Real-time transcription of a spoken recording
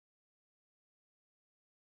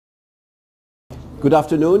Good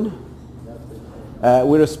afternoon.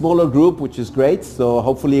 We're a smaller group, which is great, so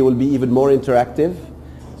hopefully it will be even more interactive.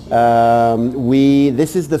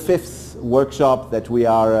 This is the fifth workshop that we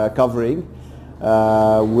are covering.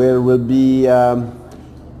 We'll be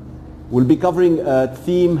covering a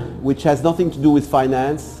theme which has nothing to do with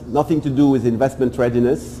finance, nothing to do with investment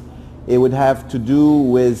readiness. It would have to do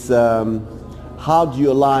with how do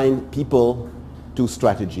you align people to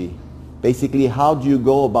strategy. Basically, how do you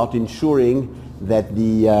go about ensuring that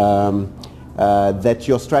that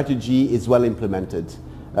your strategy is well implemented.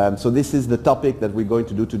 So this is the topic that we're going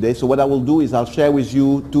to do today. So what I will do is I'll share with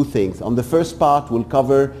you two things. On the first part, we'll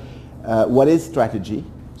cover what is strategy.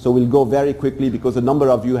 So we'll go very quickly because a number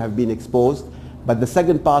of you have been exposed. But the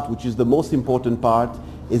second part, which is the most important part,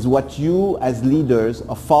 is what you as leaders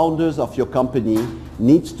or founders of your company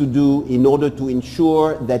needs to do in order to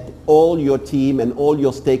ensure that all your team and all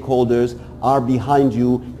your stakeholders are behind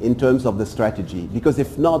you in terms of the strategy. Because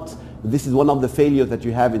if not, this is one of the failures that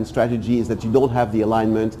you have in strategy, is that you don't have the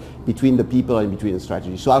alignment between the people and between the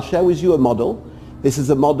strategy. So I'll share with you a model. This is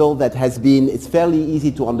a model that has been, it's fairly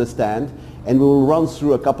easy to understand, and we will run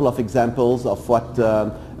through a couple of examples of what,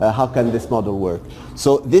 how can this model work.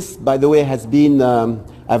 So this, by the way, has been,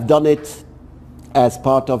 I've done it as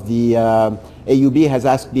part of the, AUB has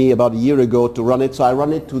asked me about a year ago to run it, so I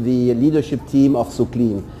run it to the leadership team of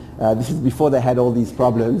SoClean. This is before they had all these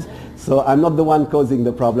problems. So I'm not the one causing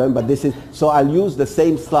the problem, but this is, so I'll use the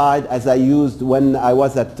same slide as I used when I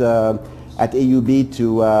was at AUB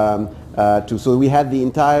so we had the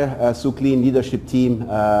entire SoClean leadership team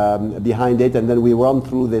behind it, and then we run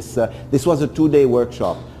through this. This was a 2-day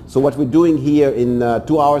workshop. So what we're doing here in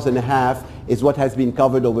 2 hours and a half is what has been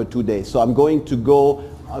covered over 2 days. So I'm going to go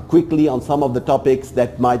quickly on some of the topics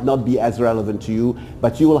that might not be as relevant to you,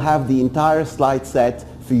 but you will have the entire slide set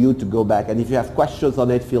for you to go back. And if you have questions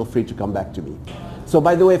on it, feel free to come back to me. So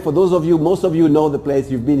by the way, for those of you, most of you know the place,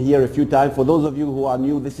 you've been here a few times. For those of you who are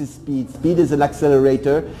new, this is Speed. Speed is an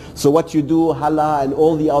accelerator. So what you do, Hala and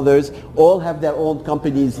all the others, all have their own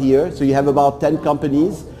companies here. So you have about 10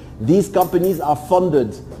 companies. These companies are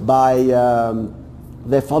funded by,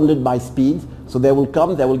 they're funded by Speed. So they will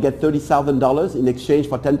come, they will get $30,000 in exchange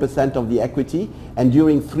for 10% of the equity. And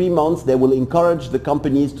during 3 months, they will encourage the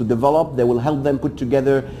companies to develop. They will help them put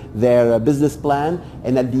together their business plan.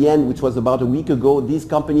 And at the end, which was about a week ago, these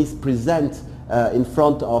companies present in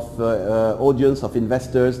front of audience of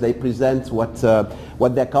investors. They present what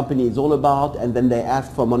their company is all about, and then they ask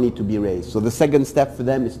for money to be raised. So the second step for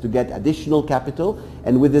them is to get additional capital,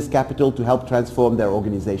 and with this capital to help transform their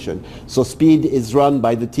organization. So Speed is run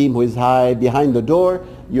by the team who is behind the door.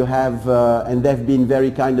 You have, and they've been very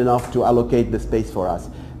kind enough to allocate the space for us.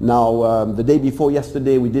 Now, the day before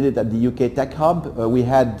yesterday, we did it at the UK Tech Hub. We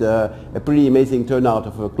had a pretty amazing turnout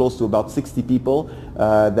of close to about 60 people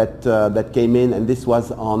that came in, and this was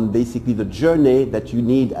on basically the journey that you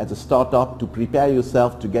need as a startup to prepare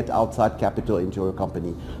yourself to get outside capital into your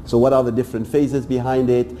company. So what are the different phases behind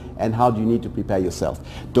it, and how do you need to prepare yourself?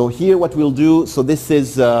 So here what we'll do, so this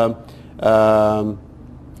is, I'll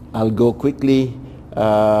go quickly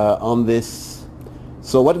on this.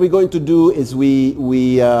 So what we're going to do is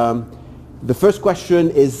the first question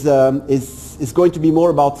is going to be more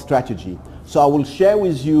about strategy. So I will share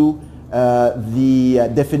with you the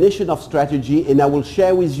definition of strategy, and I will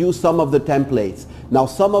share with you some of the templates. Now,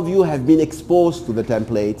 some of you have been exposed to the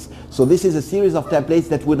templates. So this is a series of templates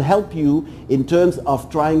that would help you in terms of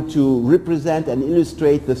trying to represent and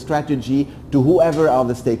illustrate the strategy to whoever are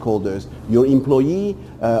the stakeholders, your employee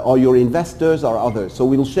or your investors or others. So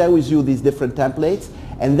we'll share with you these different templates,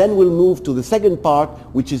 and then we'll move to the second part,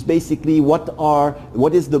 which is basically what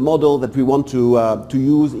is the model that we want to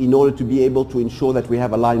use in order to be able to ensure that we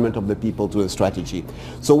have alignment of the people to the strategy.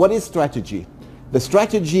 So what is strategy? The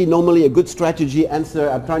strategy, normally a good strategy answer,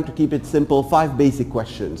 I'm trying to keep it simple, 5 basic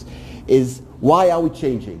questions, is why are we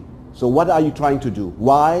changing? So what are you trying to do?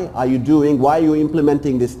 Why are you doing, why are you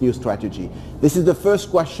implementing this new strategy? This is the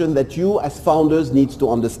first question that you as founders needs to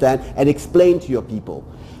understand and explain to your people.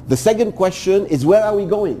 The second question is where are we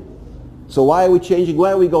going? So why are we changing?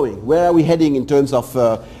 Where are we going? Where are we heading in terms of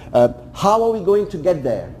how are we going to get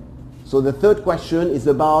there? So the third question is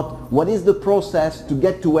about what is the process to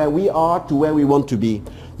get to where we are, to where we want to be.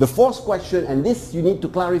 The fourth question, and this you need to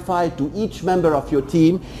clarify to each member of your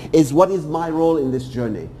team, is what is my role in this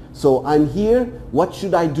journey? So I'm here, what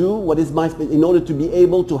should I do? What is my, in order to be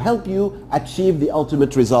able to help you achieve the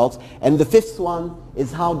ultimate results? And the fifth one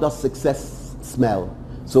is how does success smell?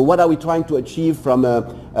 So what are we trying to achieve from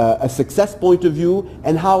a success point of view,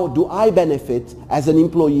 and how do I benefit as an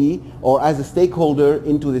employee or as a stakeholder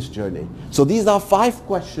into this journey? So these are 5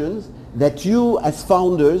 questions that you as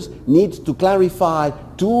founders need to clarify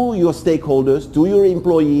to your stakeholders, to your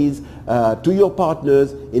employees, to your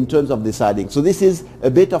partners in terms of deciding. So this is a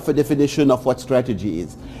bit of a definition of what strategy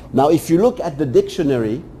is. Now if you look at the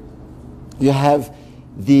dictionary, you have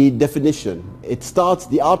the definition. It starts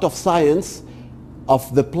the art of science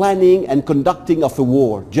of the planning and conducting of a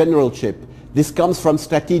war, generalship. This comes from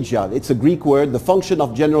strategia. It's a Greek word, the function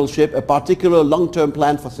of generalship, a particular long-term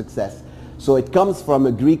plan for success. So it comes from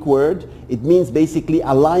a Greek word. It means basically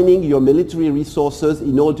aligning your military resources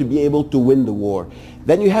in order to be able to win the war.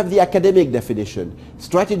 Then you have the academic definition.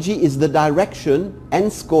 Strategy is the direction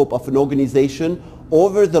and scope of an organization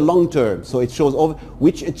over the long term. So it shows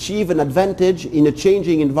which achieve an advantage in a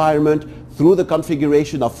changing environment through the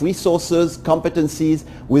configuration of resources, competencies,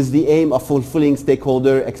 with the aim of fulfilling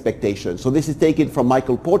stakeholder expectations. So this is taken from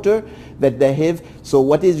Michael Porter that they have. So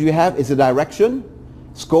what is you have is a direction,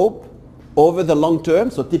 scope, over the long term,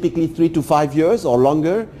 so typically 3 to 5 years or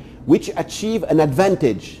longer, which achieve an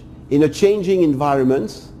advantage in a changing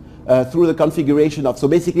environment through the configuration of, so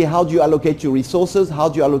basically how do you allocate your resources, how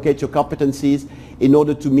do you allocate your competencies in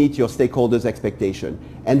order to meet your stakeholders' expectation.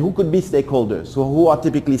 And who could be stakeholders? So who are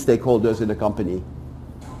typically stakeholders in a company?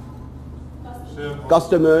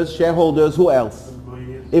 Customers, shareholders, who else?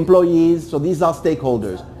 Employees, so these are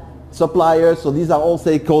stakeholders. Suppliers, so these are all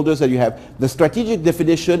stakeholders that you have. The strategic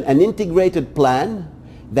definition, an integrated plan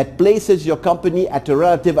that places your company at a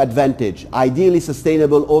relative advantage, ideally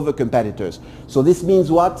sustainable over competitors. So this means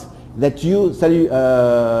what? That you, salut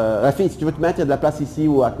Rafi, si tu veux te mettre, il y a de la place ici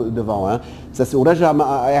ou devant, hein? Ça c'est ورجع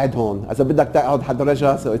قاعد هون. إذا بدك تقعد حد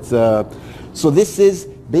رجع, so it's so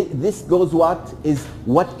this goes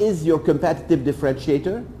what is your competitive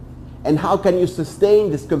differentiator, and how can you sustain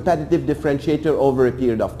this competitive differentiator over a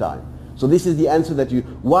period of time? So this is the answer that you,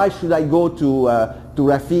 why should I go to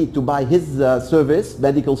Rafi to buy his service,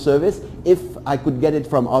 medical service, if I could get it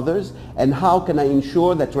from others? And how can I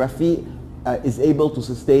ensure that Rafi is able to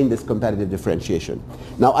sustain this competitive differentiation?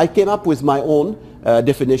 Now I came up with my own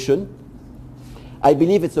definition. I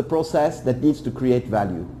believe it's a process that needs to create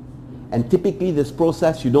value. And typically this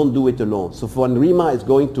process, you don't do it alone. So when Rima is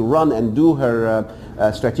going to run and do her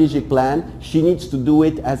strategic plan, she needs to do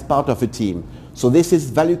it as part of a team. So this is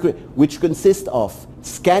value which consists of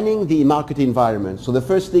scanning the market environment. So the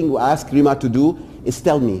first thing we ask Rima to do is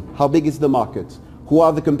tell me, how big is the market? Who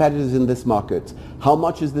are the competitors in this market? How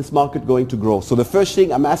much is this market going to grow? So the first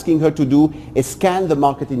thing I'm asking her to do is scan the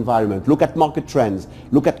market environment. Look at market trends.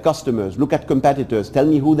 Look at customers. Look at competitors. Tell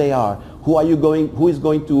me who they are. Who is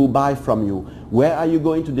going to buy from you? Where are you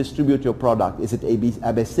going to distribute your product? Is it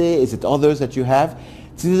ABC? Is it others that you have?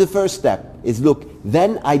 This is the first step, is look,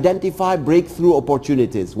 then identify breakthrough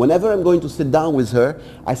opportunities. Whenever I'm going to sit down with her,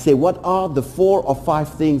 I say, what are the 4 or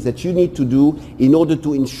 5 things that you need to do in order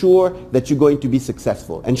to ensure that you're going to be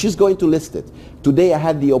successful? And she's going to list it. Today I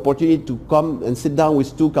had the opportunity to come and sit down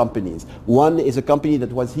with 2 companies. One is a company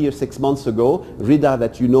that was here 6 months ago, Rida,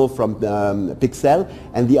 that you know from Pixel,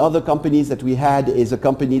 and the other companies that we had is a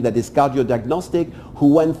company that is cardio diagnostic,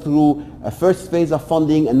 who went through a first phase of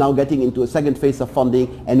funding and now getting into a second phase of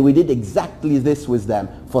funding, and we did exactly this with them.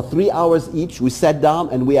 For 3 hours each, we sat down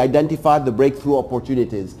and we identified the breakthrough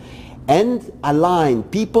opportunities and align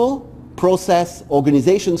people, process,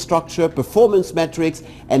 organization structure, performance metrics,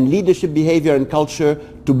 and leadership behavior and culture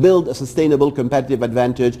to build a sustainable competitive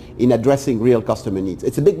advantage in addressing real customer needs.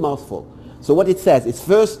 It's a big mouthful. So what it says is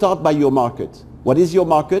first start by your market. What is your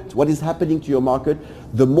market? What is happening to your market?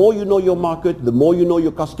 The more you know your market, the more you know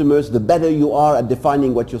your customers, the better you are at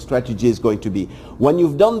defining what your strategy is going to be. When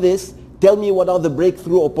you've done this, tell me what are the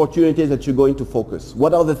breakthrough opportunities that you're going to focus.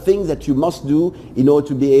 What are the things that you must do in order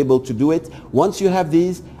to be able to do it? Once you have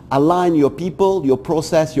these, align your people, your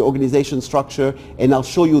process, your organization structure, and I'll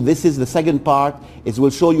show you, this is the second part, is we'll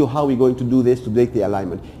show you how we're going to do this to make the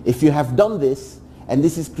alignment. If you have done this, and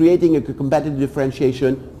this is creating a competitive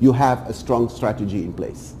differentiation, you have a strong strategy in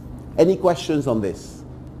place. Any questions on this?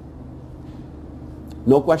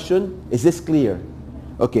 No question? Is this clear?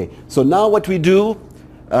 Okay, so now what we do,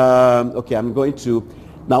 okay, I'm going to,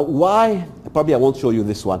 now why, probably I won't show you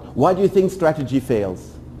this one. Why do you think strategy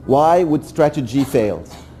fails? Why would strategy fail?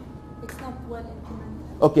 It's not well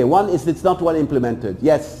implemented. Okay, one is it's not well implemented.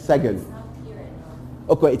 Yes, second. It's not clear enough.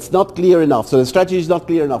 Okay, it's not clear enough. So the strategy is not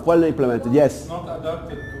clear enough. Well implemented, yes. It's not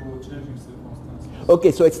adapted to changing circumstances.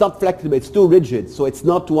 Okay, so it's not flexible, it's too rigid. So it's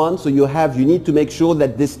not one, so you need to make sure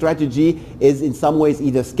that this strategy is in some ways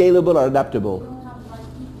either scalable or adaptable. You don't have the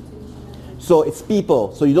right people to implement it. So it's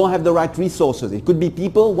people, so you don't have the right resources. It could be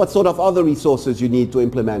people. What sort of other resources you need to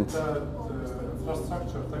implement?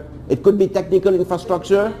 Infrastructure, technical. It could be technical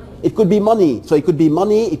infrastructure. It could be money. So it could be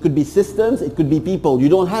money, it could be systems, it could be people. You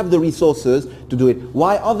don't have the resources to do it.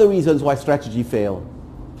 Why? Other reasons why strategy fail.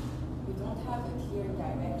 We don't have a clear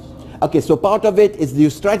direction. Okay, so part of it is the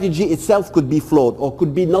strategy itself could be flawed or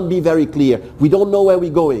could be not be very clear. We don't know where we're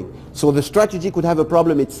going. So the strategy could have a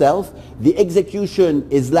problem itself. The execution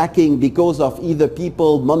is lacking because of either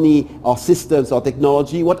people, money, or systems or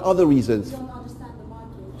technology. What other reasons? We don't understand the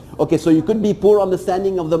market. Okay, so you could be poor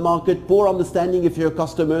understanding of the market, poor understanding of your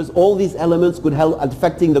customers. All these elements could help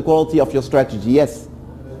affecting the quality of your strategy. Yes?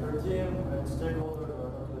 Your team and stakeholders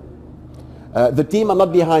are not The team are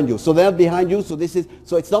not behind you, so they're not behind you.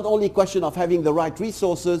 So it's not only a question of having the right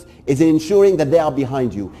resources, it's ensuring that they are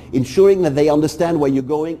behind you, ensuring that they understand where you're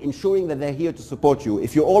going, ensuring that they're here to support you.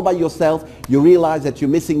 If you're all by yourself, you realize that you're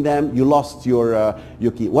missing them, you lost your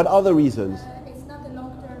key. What other reasons? It's not a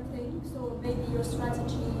long-term thing, so maybe your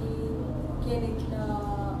strategy can,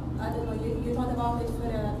 I don't know, you thought about it for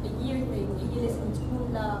a year thing, you listen to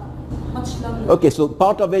much longer. Okay, so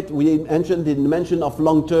part of it we mentioned the dimension of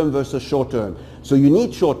long-term versus short-term. So you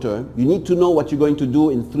need short-term, you need to know what you're going to do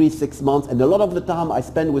in 3-6 months, and a lot of the time I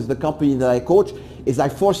spend with the company that I coach is I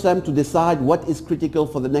force them to decide what is critical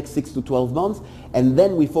for the next 6 to 12 months, and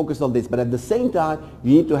then we focus on this. But at the same time,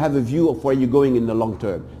 you need to have a view of where you're going in the long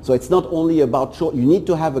term. So it's not only about short, you need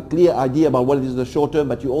to have a clear idea about what is the short term,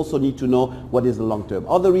 but you also need to know what is the long term.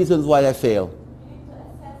 Other reasons why I fail.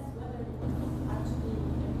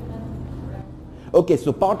 Okay,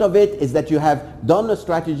 so part of it is that you have done a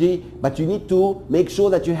strategy, but you need to make sure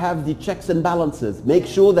that you have the checks and balances. Make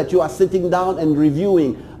sure that you are sitting down and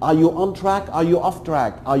reviewing. Are you on track? Are you off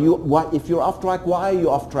track? If you're off track, why are you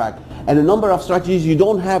off track? And a number of strategies, you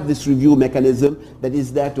don't have this review mechanism that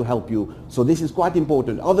is there to help you. So this is quite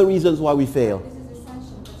important. Other reasons why we fail. This is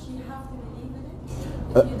essential, but you have to believe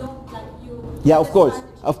in it. If you don't, like you... Yeah, of course.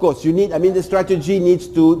 Of course, you need, the strategy it needs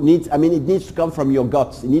to come from your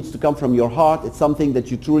guts. It needs to come from your heart. It's something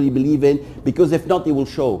that you truly believe in, because if not, it will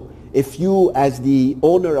show. If you, as the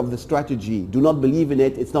owner of the strategy, do not believe in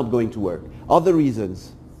it, it's not going to work. Other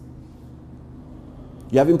reasons.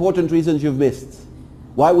 You have important reasons you've missed.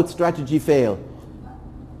 Why would strategy fail?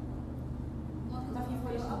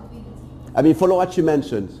 Follow what you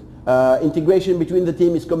mentioned. Integration between the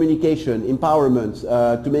team is communication, empowerment,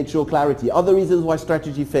 to make sure clarity. Other reasons why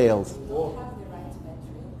strategy fails.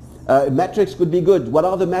 Metrics could be good. What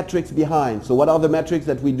are the metrics behind? So what are the metrics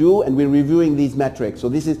that we do, and we're reviewing these metrics. So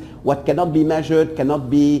this is what cannot be measured,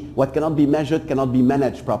 cannot be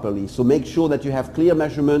managed properly. So make sure that you have clear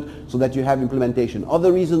measurement so that you have implementation.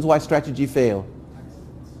 Other reasons why strategy fail.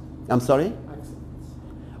 I'm sorry?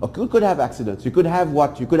 You could have accidents. You could have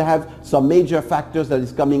what? You could have some major factors that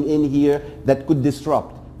is coming in here that could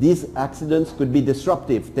disrupt. These accidents could be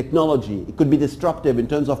disruptive. Technology, it could be disruptive in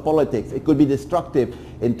terms of politics. It could be destructive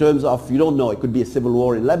in terms of, you don't know, it could be a civil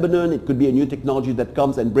war in Lebanon. It could be a new technology that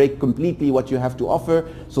comes and break completely what you have to offer.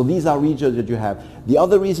 So these are regions that you have. The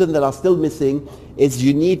other reason that are still missing is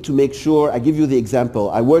you need to make sure, I give you the example.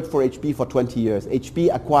 I worked for HP for 20 years. HP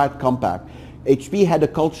acquired Compaq. HP had a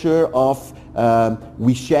culture of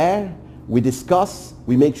we share, we discuss,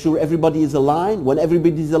 we make sure everybody is aligned. When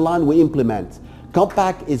everybody is aligned, we implement.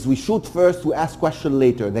 Compaq is we shoot first, we ask questions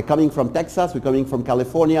later. They're coming from Texas, we're coming from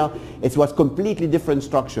California. It was completely different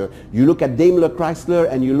structure. You look at Daimler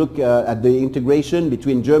Chrysler and you look at the integration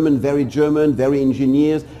between German, very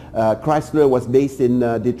engineers. Chrysler was based in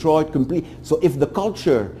Detroit. So if the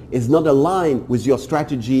culture is not aligned with your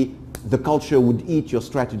strategy, the culture would eat your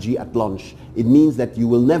strategy at lunch. It means that you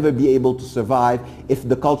will never be able to survive if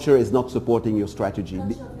the culture is not supporting your strategy.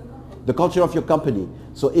 The culture of your company.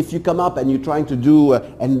 So if you come up and you're trying to do,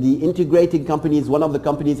 and the integrating company is one of the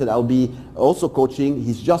companies that I'll be also coaching.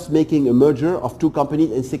 He's just making a merger of two companies,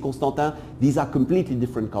 and SME Constantin. These are completely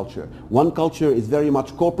different culture. One culture is very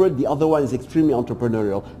much corporate, the other one is extremely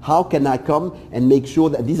entrepreneurial. How can I come and make sure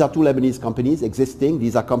that these are two Lebanese companies existing,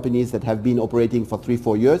 these are companies that have been operating for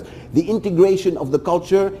 3-4 years. The integration of the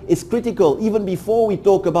culture is critical. Even before we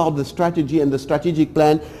talk about the strategy and the strategic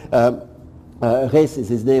plan, Reis is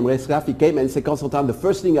his name, Reis Rafi came and said, Constantin, the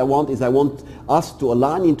first thing I want us to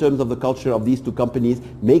align in terms of the culture of these two companies,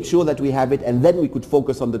 make sure that we have it, and then we could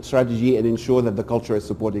focus on the strategy and ensure that the culture is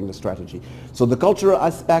supporting the strategy. So the cultural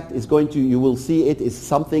aspect is you will see it is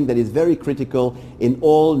something that is very critical in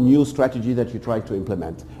all new strategy that you try to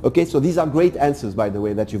implement. Okay, so these are great answers, by the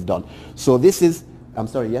way, that you've done. So this is, I'm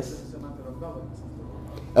sorry, yes?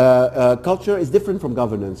 Culture is different from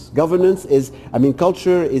governance. Governance is,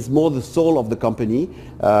 culture is more the soul of the company,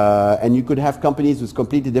 and you could have companies with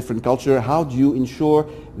completely different culture. How do you ensure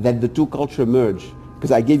that the two culture merge?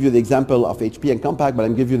 because I gave you the example of HP and Compaq, but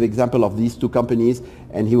I'm giving you the example of these two companies,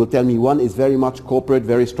 and he will tell me one is very much corporate,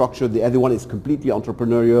 very structured, the other one is completely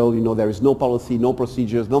entrepreneurial. You know, there is no policy, no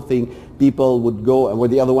procedures, nothing. People would go, and where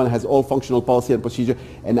the other one has all functional policy and procedure,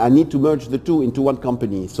 and I need to merge the two into one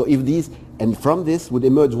company. So if these, and from this would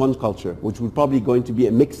emerge one culture, which would probably going to be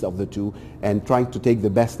a mix of the two, and trying to take the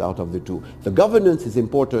best out of the two. The governance is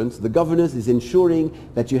important. The governance is ensuring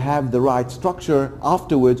that you have the right structure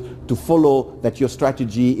afterwards to follow that your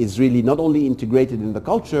strategy is really not only integrated in the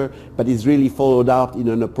culture, but is really followed out in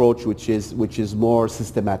an approach which is more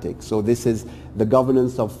systematic. So this is the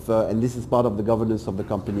governance of, and this is part of the governance of the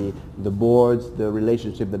company, the boards, the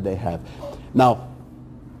relationship that they have. Now,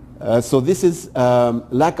 so this is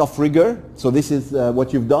lack of rigor. So this is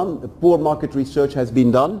what you've done. Poor market research has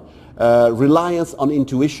been done. Reliance on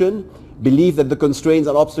intuition. Believe that the constraints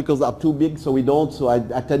and obstacles are too big, so we don't, so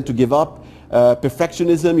I tend to give up.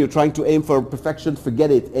 Perfectionism, you're trying to aim for perfection,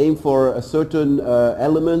 forget it. Aim for a certain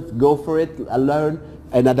element, go for it, learn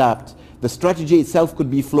and adapt. The strategy itself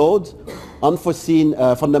could be flawed, unforeseen,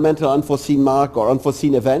 fundamental unforeseen mark or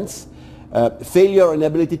unforeseen events. Failure or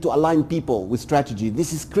inability to align people with strategy.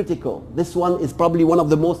 This is critical. This one is probably one of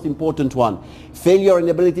the most important one. Failure or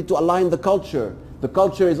inability to align the culture. The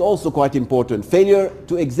culture is also quite important. Failure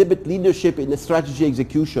to exhibit leadership in the strategy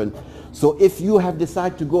execution. So if you have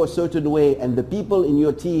decided to go a certain way and the people in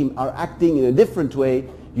your team are acting in a different way,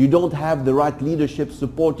 you don't have the right leadership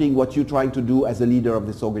supporting what you're trying to do as a leader of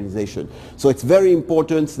this organization. So it's very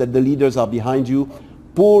important that the leaders are behind you.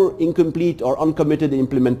 Poor, incomplete or uncommitted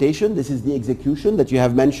implementation. This is the execution that you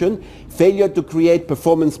have mentioned. Failure to create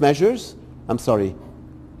performance measures.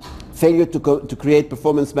 Failure to create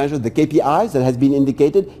performance measures, the KPIs that has been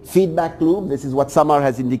indicated. Feedback loop, this is what Samar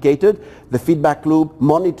has indicated. The feedback loop,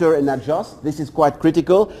 monitor and adjust. This is quite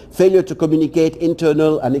critical. Failure to communicate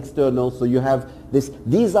internal and external. So you have this.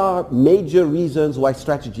 These are major reasons why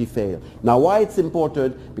strategy fail. Now why it's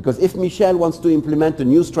important? Because if Michel wants to implement a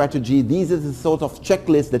new strategy, these is the sort of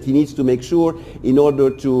checklist that he needs to make sure in order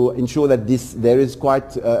to ensure that there is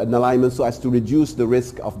quite an alignment so as to reduce the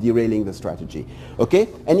risk of derailing the strategy. Okay?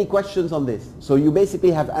 Any questions on this? So you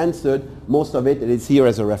basically have answered most of it, and it's here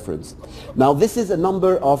as a reference. Now this is a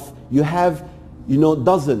number of, you have, you know,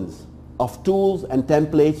 dozens of tools and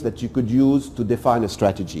templates that you could use to define a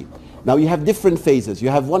strategy. Now you have different phases. You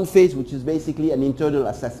have one phase which is basically an internal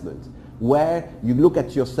assessment, where you look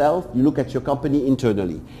at yourself, you look at your company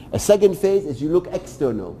internally. A second phase is you look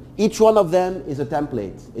external. Each one of them is a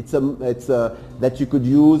template. It's a that you could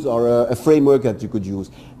use, or a framework that you could use.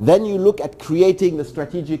 Then you look at creating the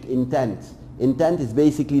strategic intent. Intent is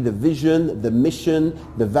basically the vision, the mission,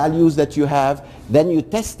 the values that you have. Then you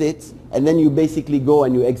test it, and then you basically go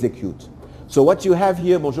and you execute. So what you have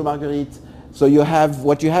here, bonjour Marguerite. So you have,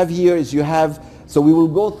 what you have here is you have, so we will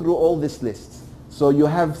go through all this list. So you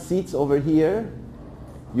have seats over here.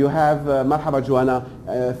 You have, مرحبا جوانا.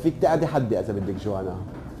 فيك تقعدي حدي إذا بدك جوانا.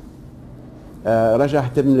 رجع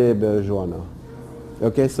احتملي بجوانا.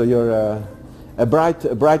 Okay, so you're a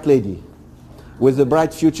bright lady with a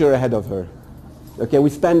bright future ahead of her. Okay, we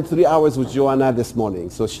spent 3 hours with Joanna this morning.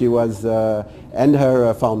 So she was, and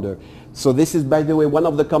her founder. So this is, by the way, one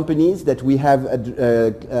of the companies that we have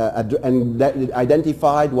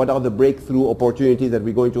identified what are the breakthrough opportunities that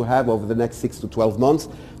we're going to have over the next 6 to 12 months.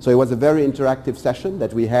 So it was a very interactive session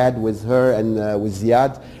that we had with her and with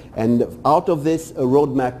Ziad. And out of this, a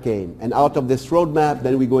roadmap came. And out of this roadmap,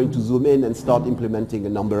 then we're going to zoom in and start implementing a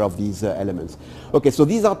number of these elements. Okay, so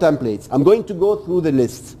these are templates. I'm going to go through the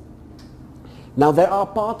list. Now, there are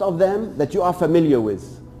part of them that you are familiar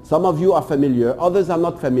with. Some of you are familiar, others are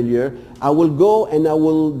not familiar. I will go and I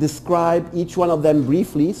will describe each one of them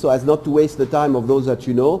briefly so as not to waste the time of those that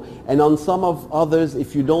you know. And on some of others,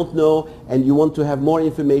 if you don't know and you want to have more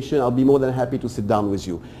information, I'll be more than happy to sit down with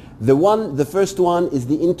you. The first one is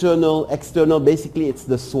the internal, external. Basically, it's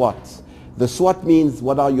the SWOT. The SWOT means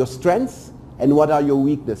what are your strengths and what are your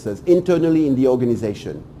weaknesses internally in the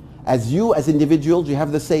organization. As you, as individuals, you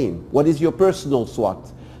have the same. What is your personal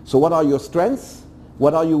SWOT? So what are your strengths?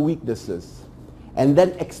 What are your weaknesses? And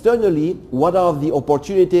then externally, what are the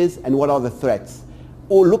opportunities and what are the threats?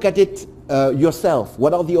 Or look at it yourself.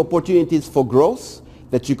 What are the opportunities for growth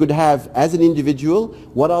that you could have as an individual?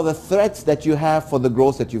 What are the threats that you have for the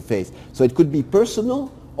growth that you face? So it could be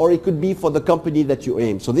personal or it could be for the company that you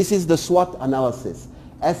aim. So this is the SWOT analysis.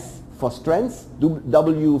 S for strengths,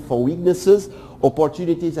 W for weaknesses,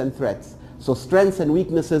 opportunities and threats. So strengths and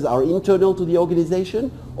weaknesses are internal to the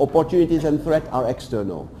organization, opportunities and threats are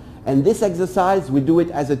external. And this exercise, we do it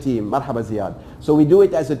as a team. Marhaba Ziad. So we do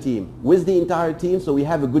it as a team, with the entire team, so we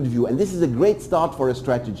have a good view. And this is a great start for a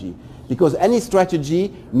strategy. Because any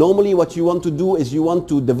strategy, normally what you want to do is you want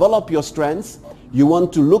to develop your strengths, you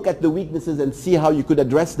want to look at the weaknesses and see how you could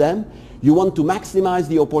address them, you want to maximize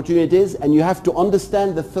the opportunities, and you have to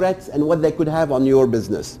understand the threats and what they could have on your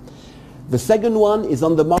business. The second one is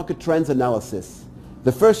on the market trends analysis.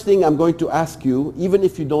 The first thing I'm going to ask you, even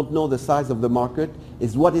if you don't know the size of the market,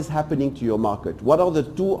 is what is happening to your market? What are the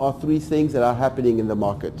 2 or 3 things that are happening in the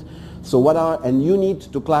market? So and you need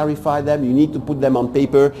to clarify them, you need to put them on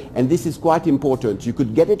paper, and this is quite important. You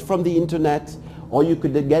could get it from the internet, or you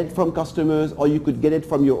could get it from customers, or you could get it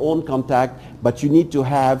from your own contact, but you need to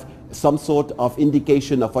have some sort of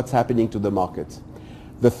indication of what's happening to the market.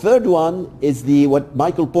 The third one is what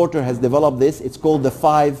Michael Porter has developed this, it's called the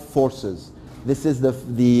 5 forces. This is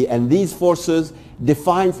and these forces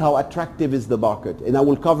defines how attractive is the market. And I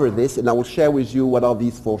will cover this and I will share with you what are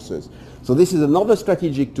these forces. So this is another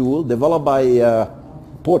strategic tool developed by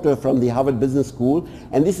Porter from the Harvard Business School.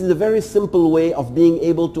 And this is a very simple way of being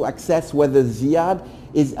able to access whether Ziad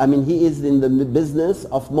is, he is in the business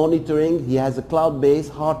of monitoring. He has a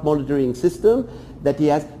cloud-based heart monitoring system that he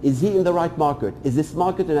has. Is he in the right market? Is this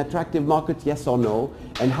market an attractive market, yes or no?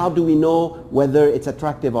 And how do we know whether it's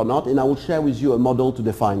attractive or not? And I will share with you a model to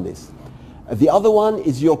define this. The other one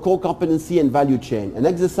is your core competency and value chain, an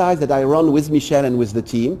exercise that I run with Michel and with the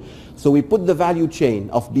team. So we put the value chain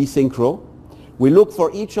of B-Synchro. We look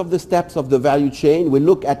for each of the steps of the value chain. We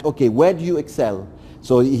look at, okay, where do you excel?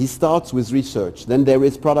 So he starts with research, then there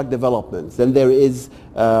is product development, then there is,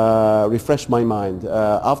 refresh my mind,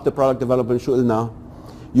 after product development,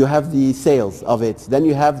 you have the sales of it, then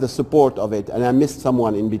you have the support of it, and I missed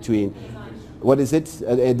someone in between. What is it?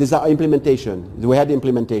 Design, implementation. We had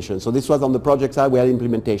implementation. So this was on the project side, we had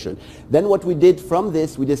implementation. Then what we did from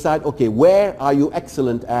this, we decide, okay, where are you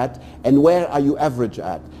excellent at and where are you average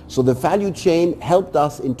at? So the value chain helped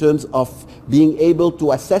us in terms of being able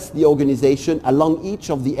to assess the organization along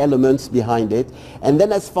each of the elements behind it. And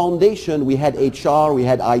then as foundation, we had HR, we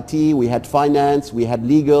had IT, we had finance, we had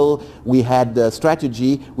legal, we had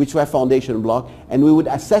strategy, which were foundation block. And we would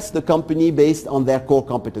assess the company based on their core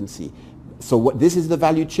competency. So this is the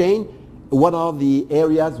value chain. What are the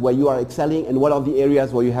areas where you are excelling and what are the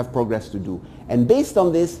areas where you have progress to do? And based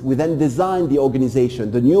on this, we then design the organization,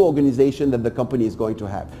 the new organization that the company is going to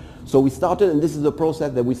have. So we started, and this is the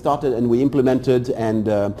process that we started and we implemented and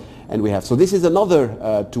we have. So this is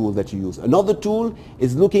another tool that you use. Another tool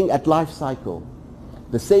is looking at life cycle.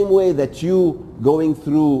 The same way that you going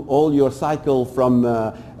through all your cycle from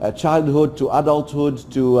childhood to adulthood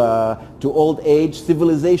to old age,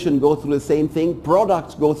 civilization go through the same thing,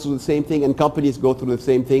 products go through the same thing, and companies go through the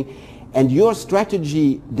same thing. And your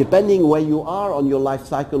strategy, depending where you are on your life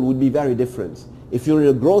cycle, would be very different. If you're in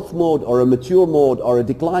a growth mode or a mature mode or a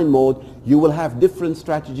decline mode, you will have different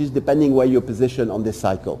strategies depending where you're positioned on this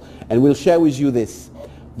cycle. And we'll share with you this.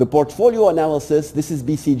 The portfolio analysis, this is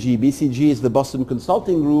BCG. BCG is the Boston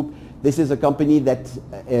Consulting Group. This is a company that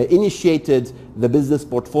initiated the business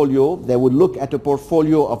portfolio. They would look at a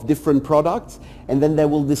portfolio of different products, and then they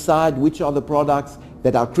will decide which are the products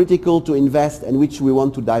that are critical to invest and which we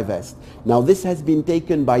want to divest. Now this has been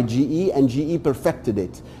taken by GE, and GE perfected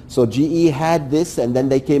it. So GE had this, and then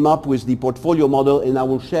they came up with the portfolio model, and I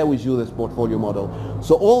will share with you this portfolio model.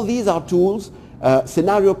 So all these are tools.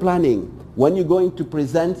 Scenario planning. When you're going to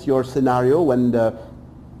present your scenario,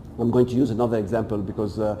 I'm going to use another example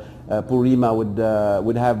because Purima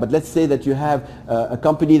would have, but let's say that you have a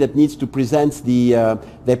company that needs to present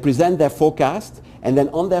they present their forecast, and then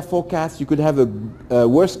on their forecast you could have a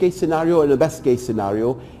worst case scenario and a best case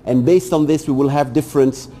scenario, and based on this we will have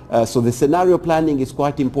different, so the scenario planning is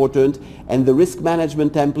quite important, and the risk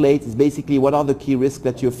management template is basically what are the key risks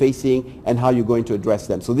that you're facing and how you're going to address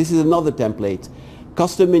them. So this is another template.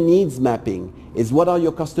 Customer needs mapping is what are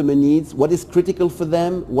your customer needs, what is critical for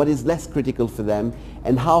them, what is less critical for them,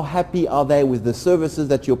 and how happy are they with the services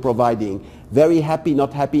that you're providing. Very happy,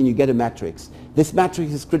 not happy, and you get a matrix. This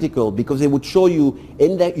matrix is critical because it would show you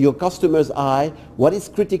in your customer's eye what is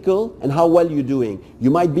critical and how well you're doing. You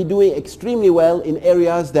might be doing extremely well in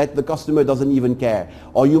areas that the customer doesn't even care,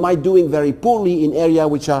 or you might be doing very poorly in areas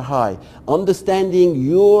which are high. Understanding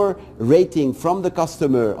your rating from the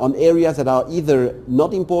customer on areas that are either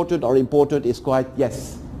not important or important is quite,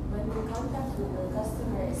 yes. When the contact with the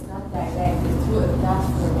customer is not direct through a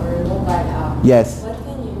platform or a mobile app, yes. What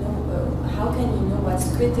can you know? How can you know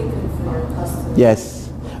what's critical for your customer?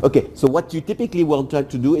 Yes. Okay, so what you typically want to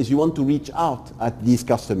do is you want to reach out at these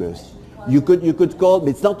customers. You could call,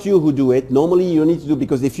 it's not you who do it. Normally you need to do,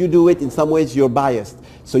 because if you do it, in some ways you're biased.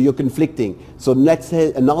 So you're conflicting. So let's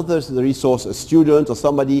say another resource, a student or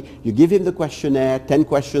somebody, you give him the questionnaire, 10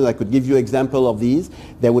 questions, I could give you example of these.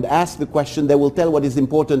 They would ask the question, they will tell what is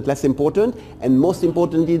important, less important, and most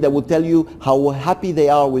importantly, they will tell you how happy they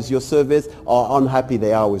are with your service or unhappy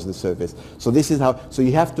they are with the service. So this is how, so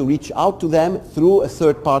you have to reach out to them through a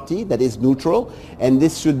third party that is neutral, and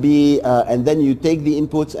this should be, and then you take the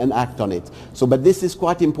inputs and act on it. So, but this is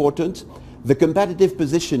quite important. The competitive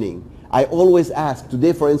positioning. I always ask,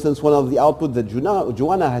 today for instance, one of the outputs that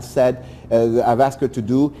Joanna has said, I've asked her to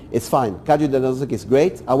do, is fine. Cardiodiagnostic is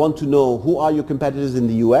great. I want to know who are your competitors in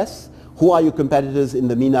the US, who are your competitors in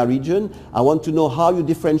the MENA region. I want to know how you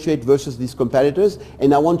differentiate versus these competitors,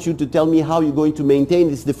 and I want you to tell me how you're going to maintain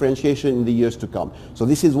this differentiation in the years to come. So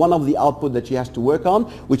this is one of the outputs that she has to work on,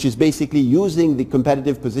 which is basically using the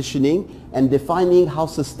competitive positioning and defining how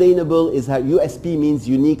sustainable is her USP, means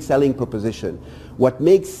unique selling proposition. What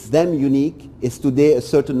makes them unique is today a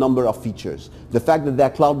certain number of features. The fact that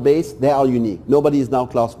they're cloud-based, they are unique. Nobody is now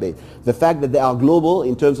cloud-based. The fact that they are global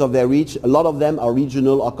in terms of their reach, a lot of them are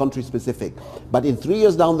regional or country-specific. But in 3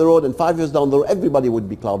 years down the road and 5 years down the road, everybody would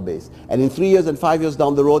be cloud-based. And in 3 years and 5 years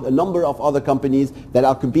down the road, a number of other companies that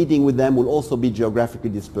are competing with them will also be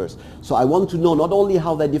geographically dispersed. So I want to know not only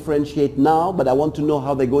how they differentiate now, but I want to know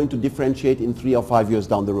how they're going to differentiate in 3 or 5 years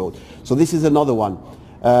down the road. So this is another one.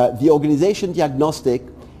 The organization diagnostic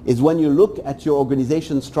is when you look at your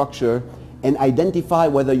organization structure and identify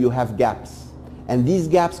whether you have gaps. And these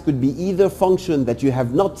gaps could be either function that you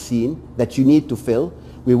have not seen that you need to fill.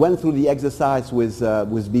 We went through the exercise with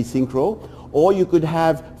B-Synchro. Or you could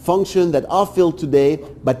have functions that are filled today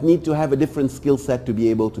but need to have a different skill set to be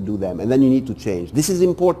able to do them, and then you need to change. This is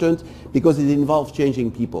important because it involves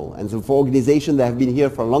changing people, and so for organizations that have been here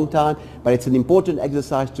for a long time, but it's an important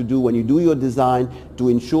exercise to do when you do your design to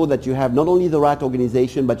ensure that you have not only the right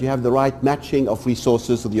organization but you have the right matching of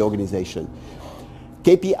resources to the organization.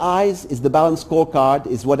 KPIs is the balanced scorecard,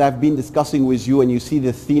 is what I've been discussing with you, and you see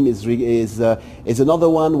the theme is another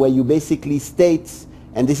one where you basically state,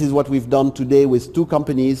 and this is what we've done today with 2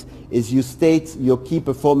 companies, is you state your key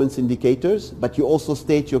performance indicators, but you also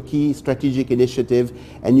state your key strategic initiative,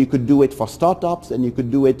 and you could do it for startups and you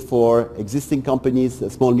could do it for existing companies,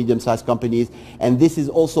 small, medium-sized companies, and this is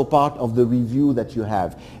also part of the review that you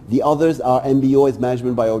have. The others are MBO, is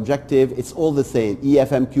management by objective. It's all the same.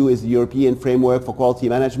 EFMQ is the European framework for quality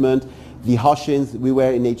management. The Hoshins, we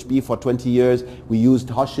were in HP for 20 years. We used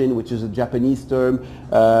Hoshin, which is a Japanese term,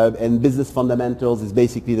 and business fundamentals is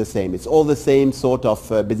basically the same. It's all the same sort of,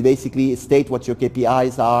 but basically state what your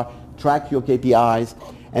KPIs are, track your KPIs,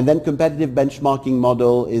 and then competitive benchmarking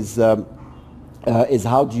model is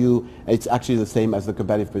how do you, it's actually the same as the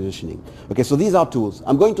competitive positioning. Okay, so these are tools.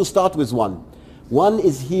 I'm going to start with one. One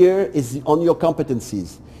is here, is on your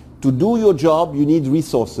competencies. To do your job, you need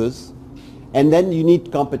resources. And then you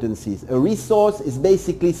need competencies. A resource is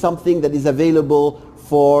basically something that is available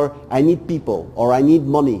for, I need people or I need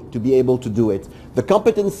money to be able to do it. The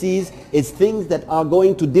competencies is things that are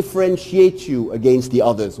going to differentiate you against the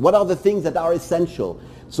others. What are the things that are essential?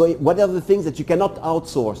 So what are the things that you cannot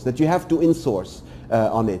outsource, that you have to insource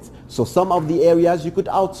on it? So some of the areas you could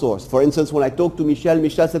outsource. For instance, when I talked to Michel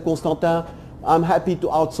said, Constantin, I'm happy to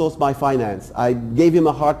outsource my finance. I gave him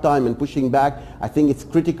a hard time and pushing back. I think it's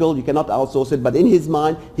critical. You cannot outsource it, but in his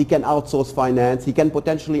mind, he can outsource finance. He can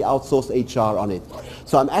potentially outsource HR on it.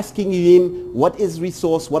 So I'm asking him, what is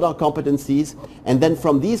resource? What are competencies? And then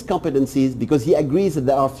from these competencies, because he agrees that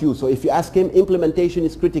there are few. So if you ask him, implementation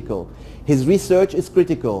is critical. His research is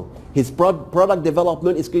critical. His product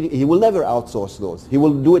development is critical. He will never outsource those. He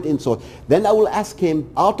will do it in-source. Then I will ask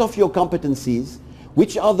him, out of your competencies,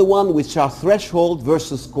 which are the ones which are threshold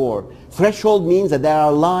versus core? Threshold means that they are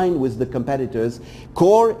aligned with the competitors.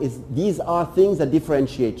 Core is, these are things that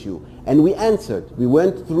differentiate you. And we answered. We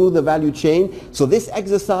went through the value chain. So this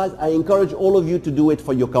exercise, I encourage all of you to do it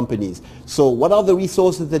for your companies. So what are the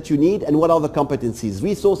resources that you need and what are the competencies?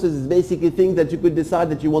 Resources is basically things that you could decide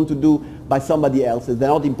that you want to do by somebody else. They're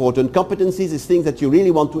not important. Competencies is things that you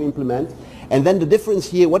really want to implement. And then the difference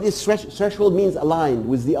here, what is threshold means aligned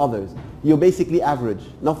with the others. You're basically average.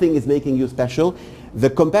 Nothing is making you special. The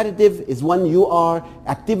competitive is when you are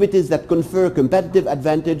activities that confer competitive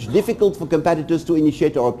advantage, difficult for competitors to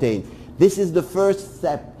initiate or obtain. This is the first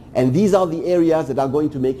step, and these are the areas that are going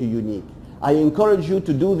to make you unique. I encourage you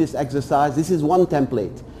to do this exercise. This is one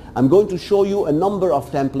template. I'm going to show you a number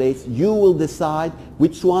of templates. You will decide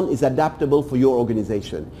which one is adaptable for your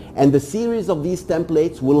organization. And the series of these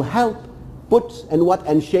templates will help put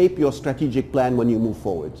and shape your strategic plan when you move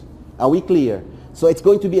forward. Are we clear? So it's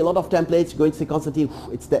going to be a lot of templates. You're going to say, Constantin,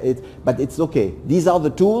 but it's okay. These are the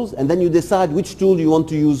tools, and then you decide which tool you want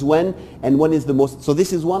to use when, and when is the most. So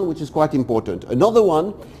this is one which is quite important. Another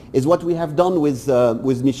one is what we have done with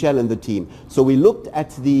Michel and the team. So we looked at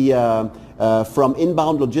the from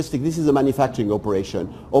inbound logistics. This is a manufacturing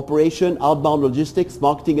operation. Outbound logistics,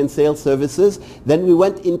 marketing and sales services. Then we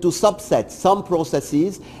went into subsets, some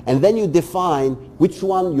processes, and then you define which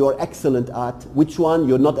one you're excellent at, which one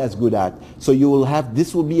you're not as good at. So you will have,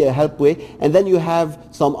 this will be a help way, and then you have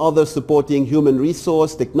some other supporting human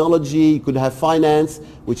resource, technology, you could have finance,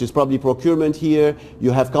 which is probably procurement here,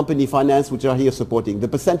 you have company finance, which are here supporting. The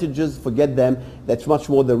percentages, forget them, that's much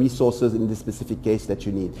more the resources in this specific case that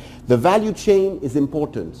you need. The value chain is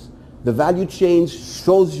important. The value chain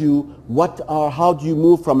shows you how do you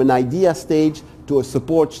move from an idea stage to a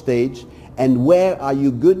support stage, and where are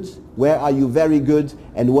you good, where are you very good,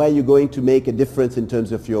 and where you're going to make a difference in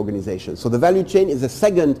terms of your organization. So the value chain is a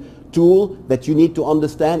second tool that you need to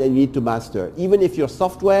understand and you need to master. Even if you're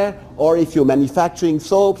software, or if you're manufacturing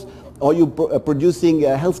soaps, or you're producing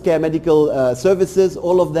healthcare medical services,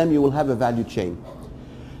 all of them you will have a value chain.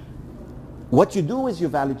 What you do is your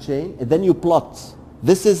value chain, and then you plot.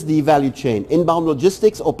 This is the value chain. Inbound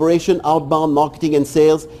logistics, operation, outbound, marketing and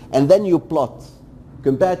sales, and then you plot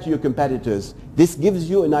compared to your competitors. This gives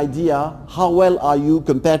you an idea how well are you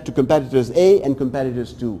compared to competitors A and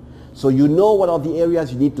competitors 2. So you know what are the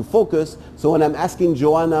areas you need to focus. So when I'm asking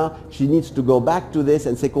Joanna, she needs to go back to this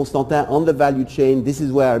and say, Constantin, on the value chain, this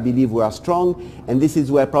is where I believe we are strong, and this is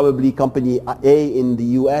where probably company A in the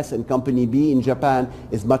US and company B in Japan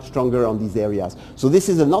is much stronger on these areas. So this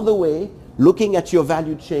is another way, looking at your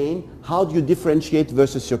value chain, how do you differentiate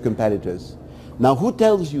versus your competitors? Now, who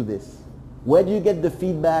tells you this? Where do you get the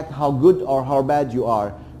feedback how good or how bad you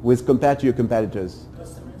are compared to your competitors?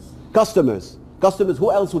 Customers. Customers,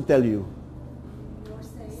 who else would tell you?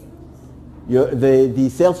 The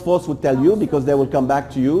sales force would tell you, because they will come back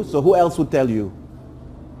to you. So who else would tell you?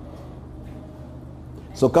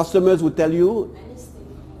 So customers would tell you.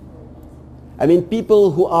 I mean, people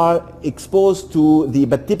who are exposed to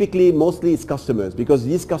but typically, mostly it's customers, because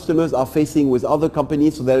these customers are facing with other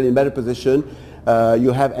companies, so they're in a better position.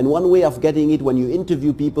 And one way of getting it, when you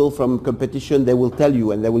interview people from competition, they will tell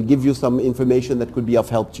you, and they will give you some information that could be of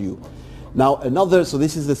help to you. Now so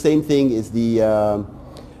this is the same thing, is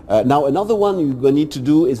now another one you need to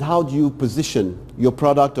do is how do you position your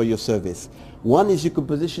product or your service. One is you could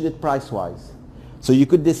position it price-wise. So you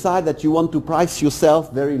could decide that you want to price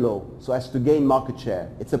yourself very low, so as to gain market share.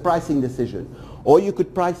 It's a pricing decision. Or you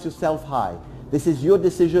could price yourself high. This is your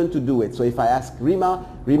decision to do it. So if I ask Rima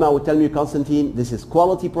would tell me, Constantin, this is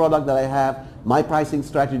quality product that I have. My pricing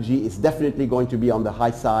strategy is definitely going to be on the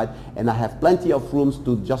high side, and I have plenty of rooms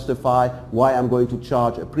to justify why I'm going to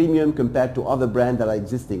charge a premium compared to other brands that are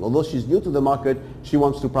existing. Although she's new to the market, she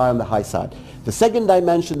wants to price on the high side. The second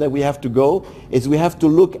dimension that we have to go is we have to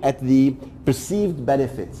look at the perceived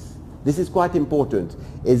benefits. This is quite important.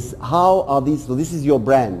 Is how are these, so this is your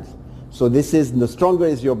brand. So this is, the stronger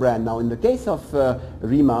is your brand. Now in the case of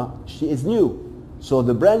Rima, she is new. So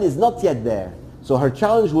the brand is not yet there. So her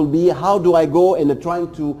challenge will be, how do I go in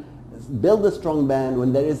trying to build a strong brand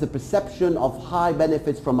when there is a perception of high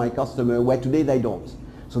benefits from my customer where today they don't.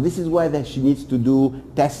 So this is where she needs to do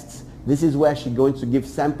tests. This is where she's going to give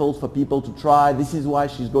samples for people to try. This is why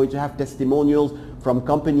she's going to have testimonials from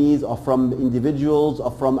companies or from individuals or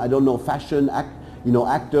from, I don't know, fashion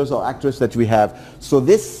actors or actresses that we have. So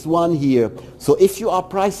this one here, so if you are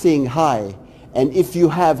pricing high, and if you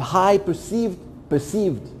have high perceived,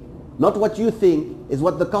 not what you think, is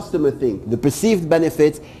what the customer thinks, the perceived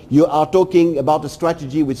benefits, you are talking about a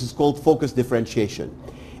strategy which is called focus differentiation.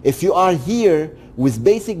 If you are here with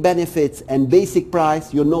basic benefits and basic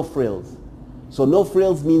price, you're no frills. So no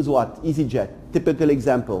frills means what? EasyJet, typical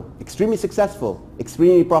example, extremely successful,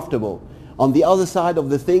 extremely profitable. On the other side of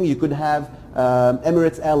the thing, you could have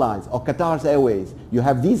Emirates Airlines or Qatar Airways.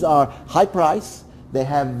 These are high price, they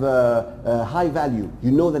have high value.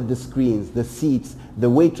 You know that the screens, the seats, the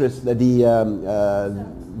waitress, the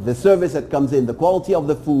service that comes in, the quality of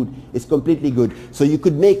the food is completely good. So you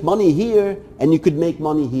could make money here and you could make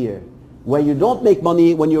money here. Where you don't make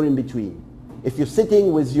money when you're in between. If you're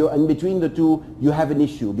sitting with in between the two, you have an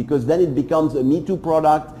issue, because then it becomes a Me Too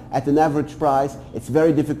product at an average price. It's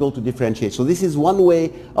very difficult to differentiate. So this is one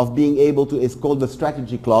way of being able to, it's called the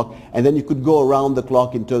strategy clock, and then you could go around the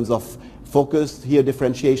clock in terms of focus, here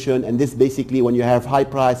differentiation, and this basically when you have high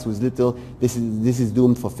price with little, this is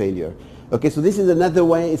doomed for failure. Okay, so this is another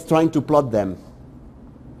way, it's trying to plot them.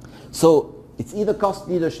 So it's either cost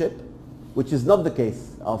leadership, which is not the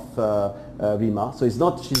case of Rima. So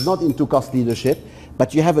she's not into cost leadership,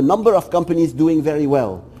 but you have a number of companies doing very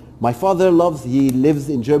well. My father he lives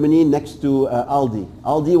in Germany next to Aldi.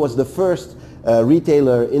 Aldi was the first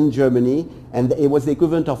retailer in Germany, and it was the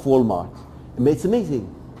equivalent of Walmart. I mean, it's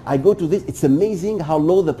amazing. I go to this, it's amazing how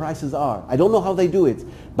low the prices are. I don't know how they do it,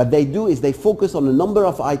 but they do is they focus on a number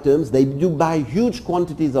of items, they do buy huge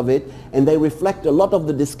quantities of it, and they reflect a lot of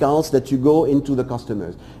the discounts that you go into the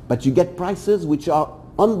customers. But you get prices which are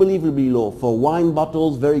unbelievably low for wine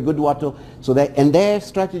bottles, very good water. So and their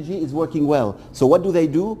strategy is working well. So what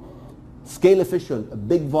do? Scale efficient,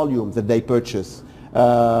 big volume that they purchase.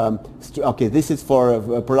 Okay, this is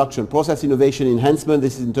for production, process innovation enhancement.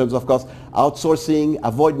 This is in terms of cost, outsourcing,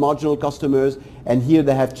 avoid marginal customers, and here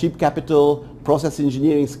they have cheap capital, process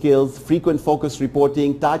engineering skills, frequent focus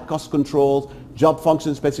reporting, tight cost controls, job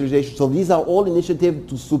function specialization. So these are all initiatives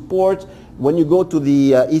to support when you go to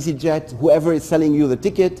the EasyJet, whoever is selling you the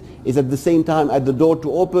ticket is at the same time at the door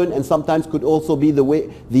to open, and sometimes could also be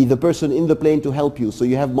the person in the plane to help you. So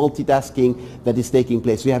you have multitasking that is taking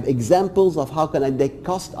place. You have examples of how can I take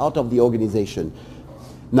cost out of the organization.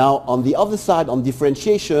 Now on the other side, on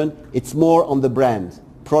differentiation, it's more on the brand,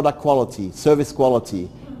 product quality, service quality,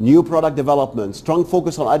 new product development, strong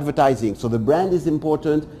focus on advertising. So the brand is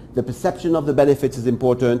important, the perception of the benefits is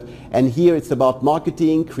important, and here it's about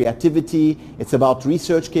marketing, creativity, it's about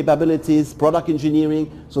research capabilities, product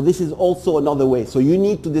engineering. So this is also another way. So you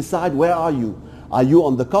need to decide, where are you? Are you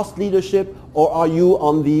on the cost leadership, or are you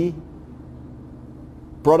on the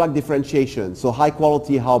product differentiation? So high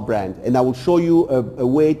quality, high brand. And I will show you a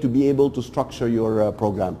way to be able to structure your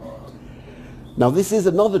program. Now this is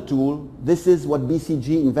another tool. This is what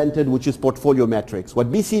BCG invented, which is portfolio metrics.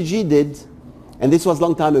 What BCG did, and this was a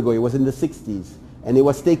long time ago, it was in the 60s, and it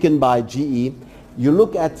was taken by GE. You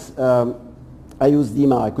look at, I use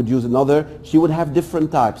Dima, I could use another. She would have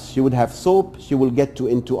different types. She would have soap, she will get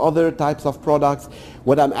into other types of products.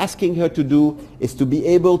 What I'm asking her to do is to be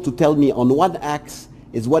able to tell me on one axis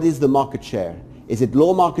is what is the market share. Is it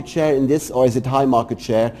low market share in this, or is it high market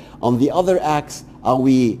share? On the other axis, are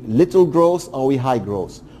we little growth, or are we high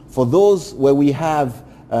growth? For those where we have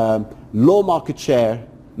low market share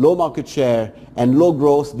and low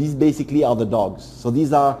growth, these basically are the dogs. So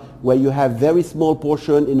these are where you have very small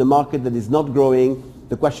portion in a market that is not growing.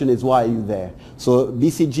 The question is, why are you there? So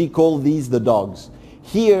BCG call these the dogs.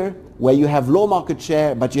 Here, where you have low market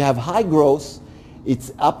share but you have high growth,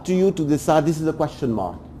 it's up to you to decide. This is a question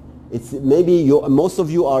mark. It's maybe most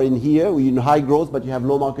of you are in here, you're in high growth but you have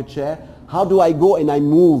low market share. How do I go and I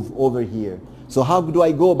move over here? So how do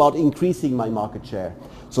I go about increasing my market share?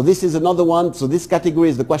 So this is another one. So this category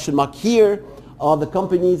is the question mark. Here are the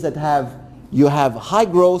companies that you have high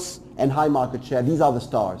growth and high market share. These are the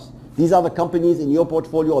stars. These are the companies in your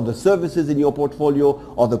portfolio, or the services in your portfolio,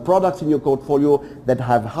 or the products in your portfolio that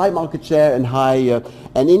have high market share and high,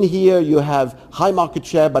 and in here you have high market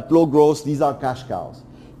share but low growth. These are cash cows.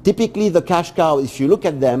 Typically the cash cow, if you look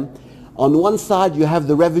at them, on one side you have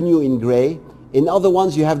the revenue in gray, in other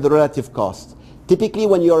ones you have the relative cost. Typically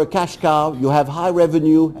when you're a cash cow, you have high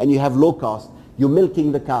revenue and you have low cost. You're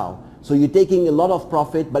milking the cow. So you're taking a lot of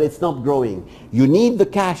profit, but it's not growing. You need the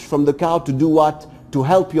cash from the cow to do what? To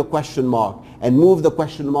help your question mark and move the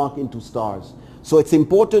question mark into stars. So it's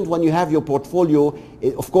important when you have your portfolio,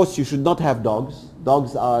 of course you should not have dogs.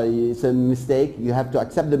 Dogs it's a mistake. You have to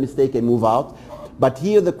accept the mistake and move out. But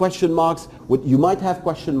here the question marks, you might have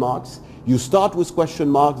question marks. You start with question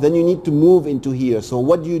marks, then you need to move into here. So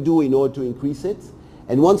what do you do in order to increase it?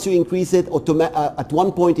 And once you increase it, at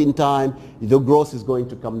one point in time, the growth is going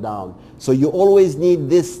to come down. So you always need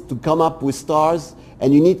this to come up with stars,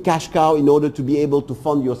 and you need cash cow in order to be able to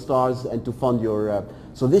fund your stars and to fund your...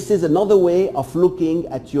 So this is another way of looking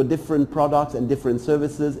at your different products and different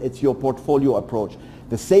services. It's your portfolio approach.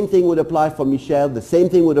 The same thing would apply for Michelle. The same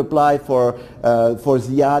thing would apply for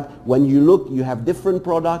Ziad. When you look, you have different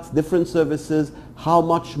products, different services. How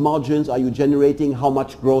much margins are you generating? How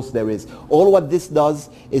much growth there is? All what this does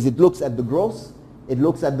is it looks at the growth. It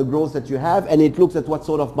looks at the growth that you have, and it looks at what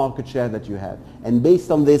sort of market share that you have. And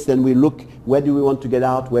based on this, then we look, where do we want to get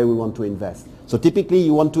out, where we want to invest. So typically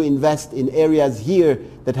you want to invest in areas here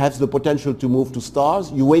that has the potential to move to stars.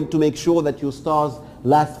 You wait to make sure that your stars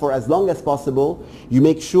last for as long as possible. You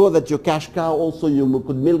make sure that your cash cow also, you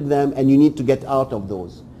could milk them, and you need to get out of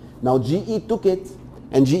those. Now GE took it,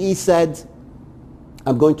 and GE said,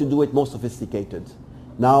 I'm going to do it more sophisticated.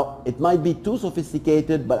 Now it might be too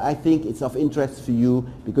sophisticated, but I think it's of interest for you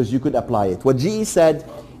because you could apply it. What GE said,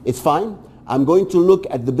 it's fine. I'm going to look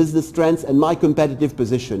at the business trends and my competitive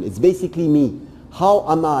position. It's basically me. How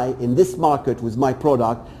am I in this market with my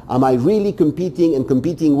product? Am I really competing and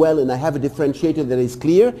competing well, and I have a differentiator that is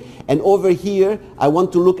clear? And over here, I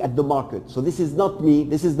want to look at the market. So this is not me,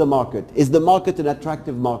 this is the market. Is the market an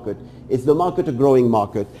attractive market? Is the market a growing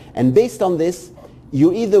market? And based on this,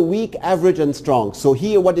 you're either weak, average, and strong. So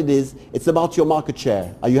here what it is, it's about your market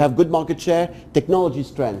share. You have good market share, technology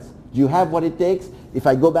strengths. Do you have what it takes? If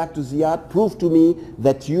I go back to Ziad, prove to me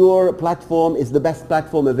that your platform is the best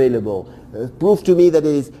platform available. Prove to me that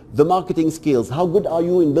it is the marketing skills. How good are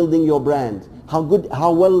you in building your brand? How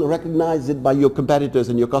well recognized it by your competitors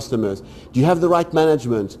and your customers? Do you have the right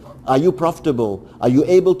management? Are you profitable? Are you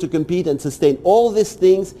able to compete and sustain? All these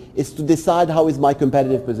things is to decide how is my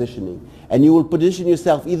competitive positioning. And you will position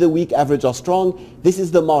yourself either weak, average, or strong. This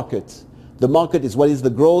is the market. The market is what is the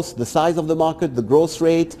growth, the size of the market, the growth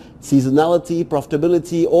rate, seasonality,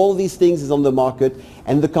 profitability, all these things is on the market.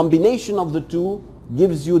 And the combination of the two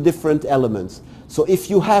gives you different elements. So if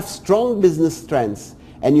you have strong business strengths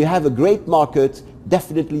and you have a great market,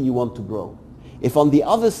 definitely you want to grow. If on the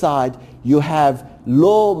other side you have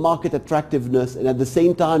low market attractiveness and at the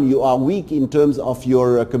same time you are weak in terms of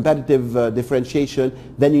your competitive differentiation,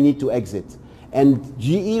 then you need to exit. And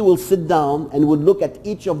GE will sit down and would look at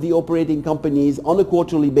each of the operating companies on a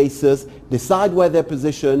quarterly basis, decide where they're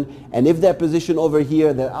positioned, and if they're positioned over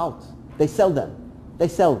here, they're out. They sell them. They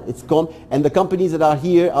sell, it's gone. And the companies that are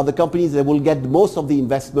here are the companies that will get most of the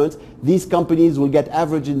investment. These companies will get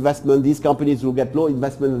average investment. These companies will get low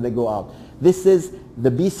investment and they go out. This is the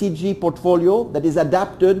BCG portfolio that is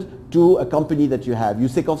adapted to a company that you have. You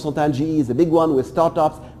say Constantin, GE is a big one with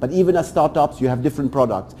startups, but even as startups, you have different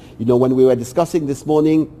products. You know, when we were discussing this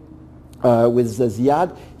morning with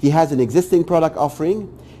Ziad, he has an existing product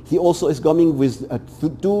offering. He also is coming with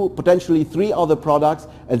two, potentially three other products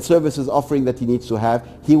and services offering that he needs to have.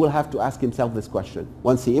 He will have to ask himself this question.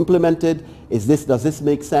 Once he implemented, does this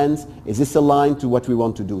make sense? Is this aligned to what we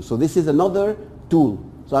want to do? So this is another tool.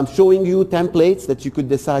 So I'm showing you templates that you could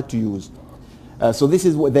decide to use. So this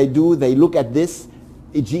is what they do. They look at this.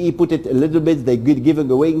 GE put it a little bit, they give a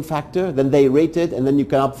weighting factor, then they rate it, and then you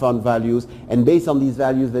can upfront values. And based on these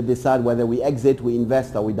values, they decide whether we exit, we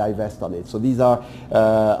invest, or we divest on it. So these are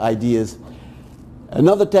ideas.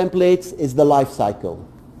 Another template is the life cycle.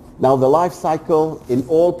 Now the life cycle in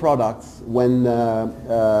all products, when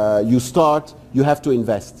you start, you have to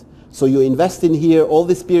invest. So you invest in here, all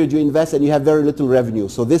this period you invest, and you have very little revenue.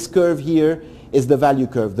 So this curve here is the value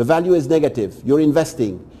curve. The value is negative. You're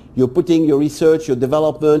investing. You're putting your research, your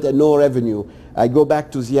development, and no revenue. I go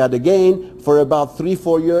back to Ziad again. For about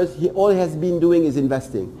 3-4 years, all he has been doing is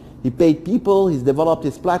investing. He paid people, he's developed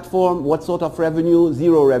his platform. What sort of revenue?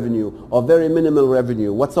 Zero revenue, or very minimal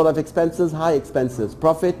revenue. What sort of expenses? High expenses.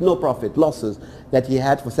 Profit? No profit. Losses that he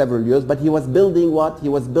had for several years. But he was building what? He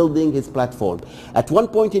was building his platform. At one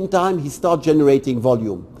point in time, he started generating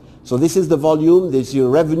volume. So this is the volume, this is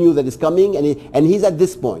your revenue that is coming, and he's at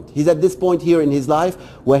this point. He's at this point here in his life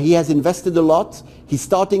where he has invested a lot. He's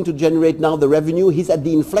starting to generate now the revenue. He's at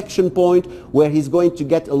the inflection point where he's going to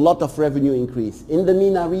get a lot of revenue increase in the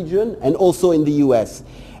MENA region and also in the US.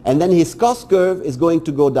 And then his cost curve is going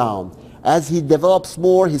to go down. As he develops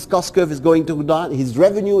more, his cost curve is going to go down, his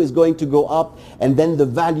revenue is going to go up, and then the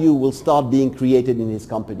value will start being created in his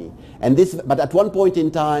company. But at one point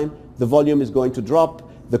in time, the volume is going to drop.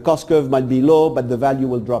 The cost curve might be low, but the value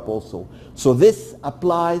will drop also. So this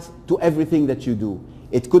applies to everything that you do.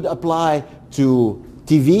 It could apply to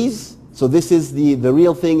TVs. So this is the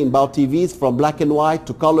real thing about TVs, from black and white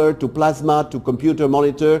to color to plasma to computer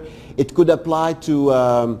monitor. It could apply to,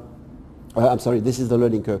 I'm sorry, this is the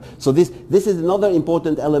learning curve. So this is another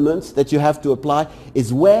important element that you have to apply,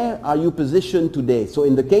 is where are you positioned today? So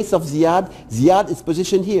in the case of Ziad, Ziad is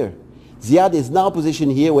positioned here. Ziad is now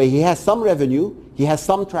positioned here where he has some revenue, he has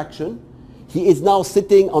some traction. He is now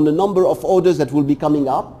sitting on a number of orders that will be coming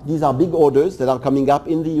up. These are big orders that are coming up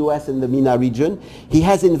in the US and the MENA region. He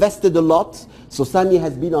has invested a lot. So Sami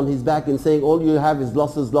has been on his back and saying all you have is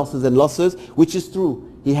losses, losses, and losses, which is true.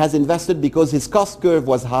 He has invested because his cost curve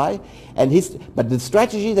was high, but the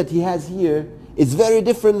strategy that he has here is very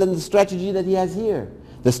different than the strategy that he has here.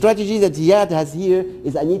 The strategy that Ziad has here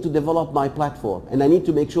is I need to develop my platform, and I need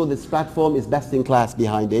to make sure this platform is best in class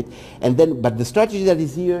behind it. But the strategy that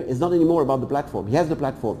is here is not anymore about the platform. He has the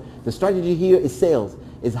platform. The strategy here is sales,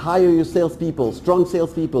 is hire your salespeople, strong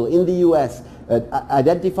salespeople in the US,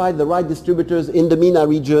 identify the right distributors in the MENA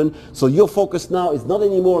region. So your focus now is not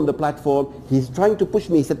anymore on the platform. He's trying to push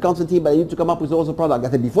me. He said, Constantin, but I need to come up with also a product.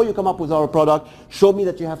 I said, before you come up with our product, show me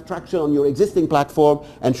that you have traction on your existing platform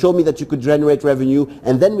and show me that you could generate revenue,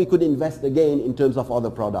 and then we could invest again in terms of other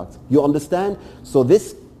products. You understand? So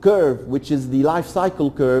this curve, which is the life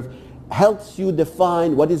cycle curve, helps you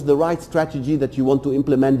define what is the right strategy that you want to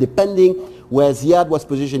implement, depending where Ziad was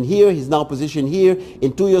positioned here, he's now positioned here.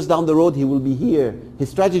 In 2 years down the road, he will be here. His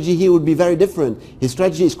strategy here would be very different. His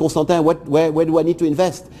strategy is, Constantin, where do I need to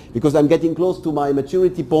invest? Because I'm getting close to my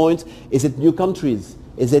maturity point. Is it new countries?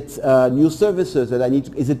 Is it new services that I need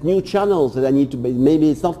to, is it new channels that I need to, maybe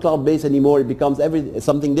it's not cloud-based anymore, it becomes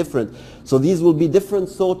something different. So these will be different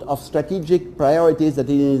sort of strategic priorities that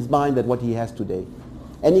in his mind than what he has today.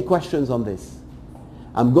 Any questions on this?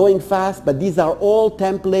 I'm going fast, but these are all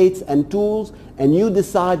templates and tools, and you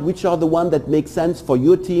decide which are the ones that make sense for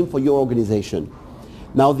your team, for your organization.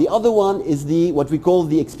 Now the other one is what we call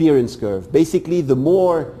the experience curve. Basically, the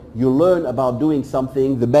more you learn about doing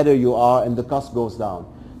something, the better you are and the cost goes down.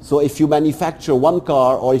 So if you manufacture one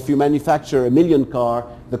car or if you manufacture 1 million cars,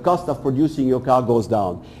 the cost of producing your car goes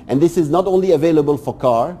down. And this is not only available for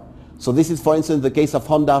car. So this is, for instance, the case of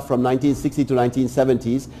Honda from 1960 to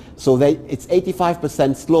 1970s. So it's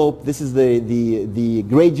 85% slope. This is the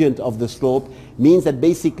gradient of the slope. Means that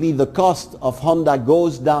basically the cost of Honda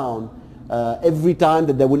goes down every time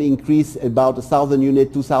that they will increase about 1,000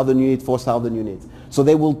 units, 2,000 units, 4,000 units. So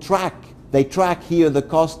they track here the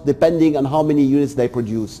cost depending on how many units they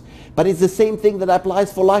produce. But it's the same thing that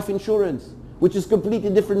applies for life insurance, which is completely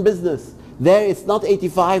different business. There it's not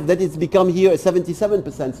 85, that it's become here a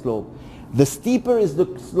 77% slope. The steeper is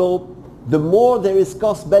the slope, the more there is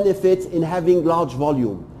cost benefits in having large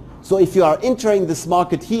volume. So if you are entering this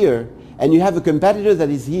market here and you have a competitor that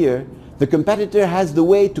is here, the competitor has the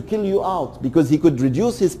way to kill you out because he could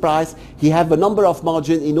reduce his price, he have a number of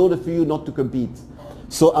margins in order for you not to compete.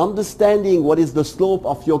 So understanding what is the slope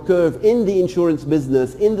of your curve in the insurance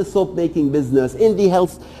business, in the soap making business, in the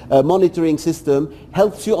health monitoring system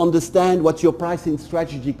helps you understand what your pricing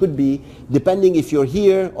strategy could be depending if you're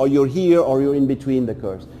here or you're in between the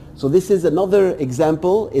curves. So this is another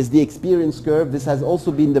example, is the experience curve. This has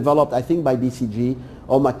also been developed, I think, by BCG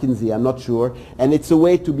or McKinsey, I'm not sure. And it's a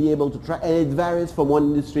way to be able to track, and it varies from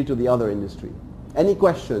one industry to the other industry. Any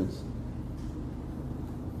questions?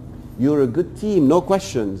 You're a good team, no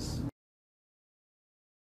questions.